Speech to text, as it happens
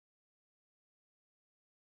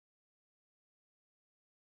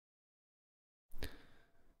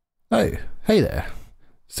Oh, hey there.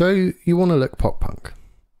 So you want to look pop punk?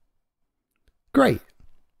 Great.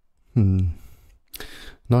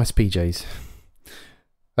 Nice PJs.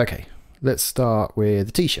 Okay, let's start with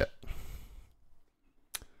the t-shirt.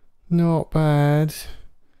 Not bad,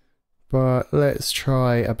 but let's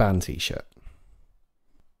try a band t-shirt.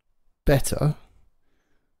 Better,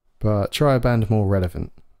 but try a band more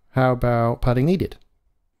relevant. How about Paddingneeded?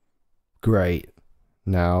 Great.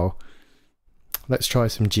 Now, let's try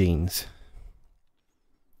some jeans.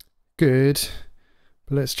 Good,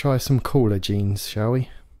 but let's try some cooler jeans, shall we?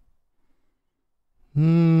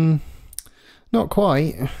 Not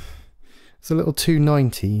quite. It's a little too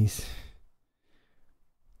 90s.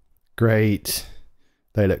 Great.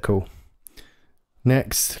 They look cool.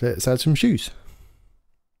 Next, let's add some shoes.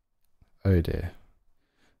 Oh dear.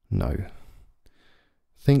 No.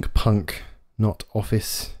 Think punk, not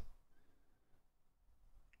office.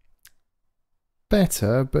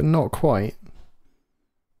 Better, but not quite.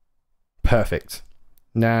 Perfect.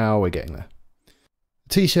 Now we're getting there.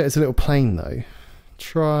 The t-shirt is a little plain though.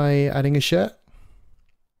 Try adding a shirt.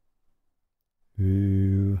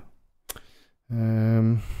 Ooh.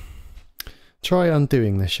 Try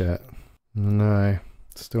undoing the shirt. No,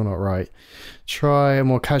 still not right. Try a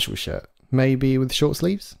more casual shirt. Maybe with short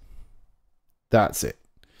sleeves? That's it.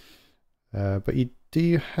 But do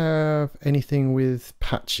you have anything with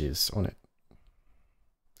patches on it?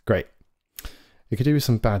 Great. You could do with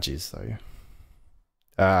some badges though.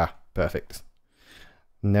 Ah, perfect.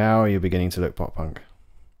 Now you're beginning to look pop punk.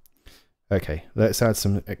 Okay, let's add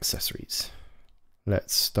some accessories.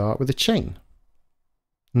 Let's start with a chain.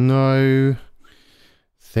 No.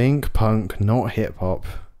 Think punk, not hip hop.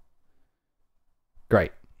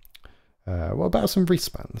 Great. What about some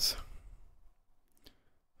wristbands?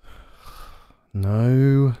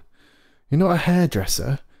 No. You're not a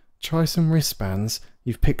hairdresser. Try some wristbands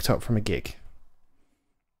you've picked up from a gig.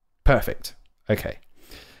 Perfect. Okay.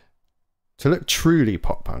 To look truly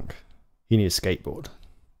pop punk, you need a skateboard.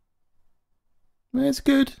 It's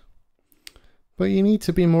good, but you need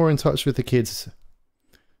to be more in touch with the kids.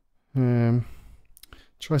 Try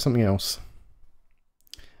something else.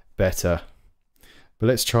 Better. But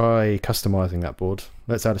let's try customizing that board.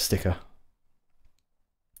 Let's add a sticker.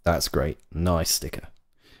 That's great. Nice sticker.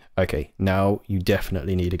 Okay, now you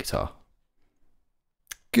definitely need a guitar.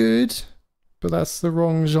 Good, but that's the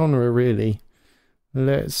wrong genre really.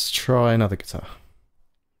 Let's try another guitar.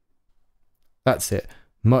 That's it.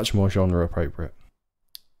 Much more genre appropriate.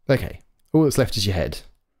 Okay, all that's left is your head.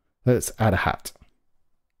 Let's add a hat.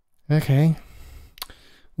 Okay.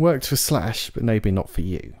 Worked for Slash, but maybe not for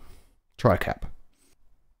you. Try a cap.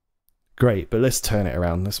 Great, but let's turn it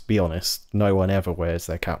around. Let's be honest. No one ever wears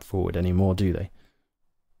their cap forward anymore, do they?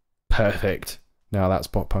 Perfect. Now that's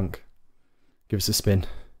pop punk. Give us a spin.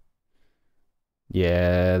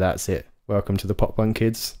 Yeah, that's it. Welcome to the pop punk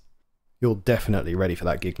kids. You're definitely ready for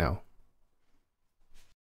that gig now.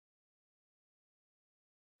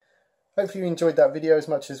 Hopefully you enjoyed that video as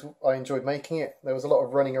much as I enjoyed making it. There was a lot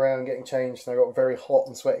of running around and getting changed, and I got very hot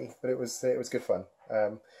and sweaty, but it was good fun.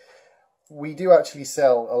 We do actually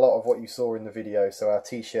sell a lot of what you saw in the video, so our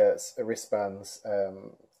t-shirts, wristbands,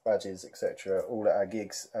 badges, etc., all at our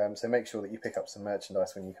gigs. So make sure that you pick up some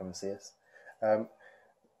merchandise when you come and see us.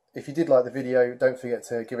 If you did like the video, don't forget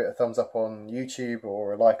to give it a thumbs up on YouTube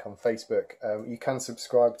or a like on Facebook. You can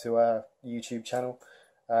subscribe to our YouTube channel,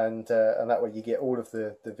 and that way you get all of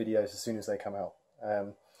the videos as soon as they come out.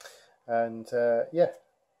 Yeah,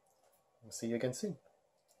 we'll see you again soon.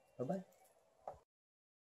 Bye bye.